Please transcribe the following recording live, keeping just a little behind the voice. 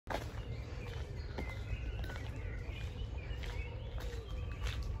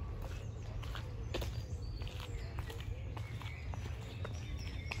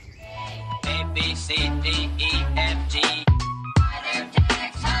B, C, D, E, F, G.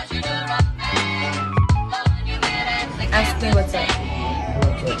 Ask me what's up.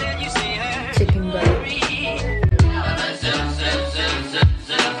 Chicken butt.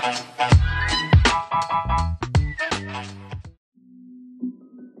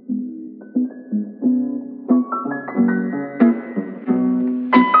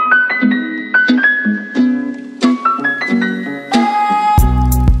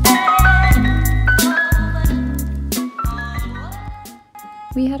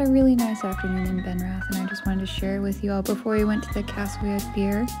 We had a really nice afternoon in Benrath, and I just wanted to share it with you all before we went to the castle. We had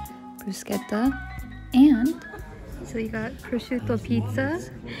beer, bruschetta, and so you got prosciutto pizza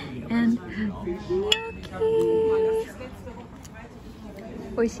and gnocchi.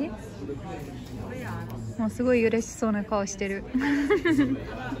 美味しい？もうすごい嬉しそうな顔してる。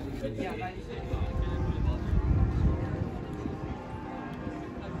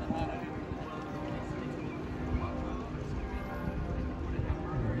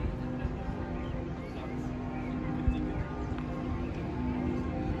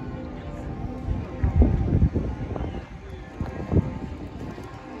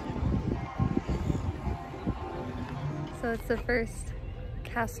So it's the first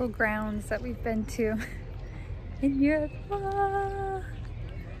castle grounds that we've been to in Europe. Ah,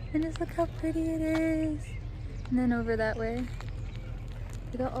 and just look how pretty it is. And then over that way,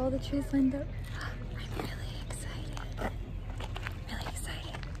 we got all the trees lined up. I'm really excited. Really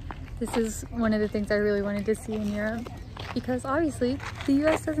excited. This is one of the things I really wanted to see in Europe, because obviously the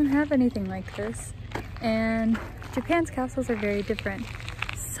US doesn't have anything like this. And Japan's castles are very different.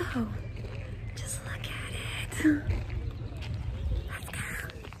 So just look at it.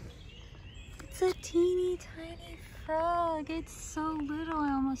 It's a teeny tiny frog. It's so little,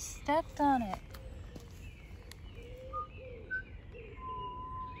 I almost stepped on it.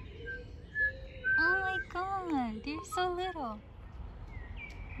 Oh my god, you're so little.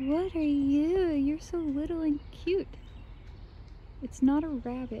 What are you? You're so little and cute. It's not a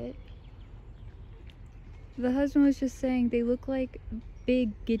rabbit. The husband was just saying they look like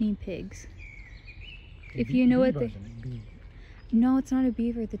big guinea pigs. If you know what they... No, it's not a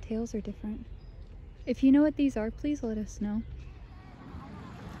beaver. The tails are different. If you know what these are, please let us know.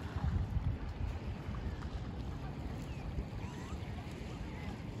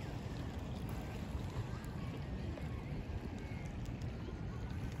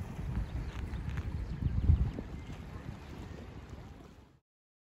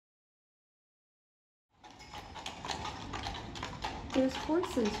 There's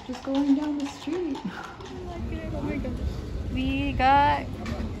horses just going down the street. Oh my god. We got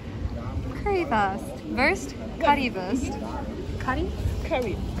currywurst. Currywurst. Curry?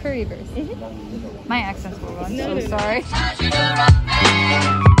 Currywurst. My accent's horrible. I'm so sorry.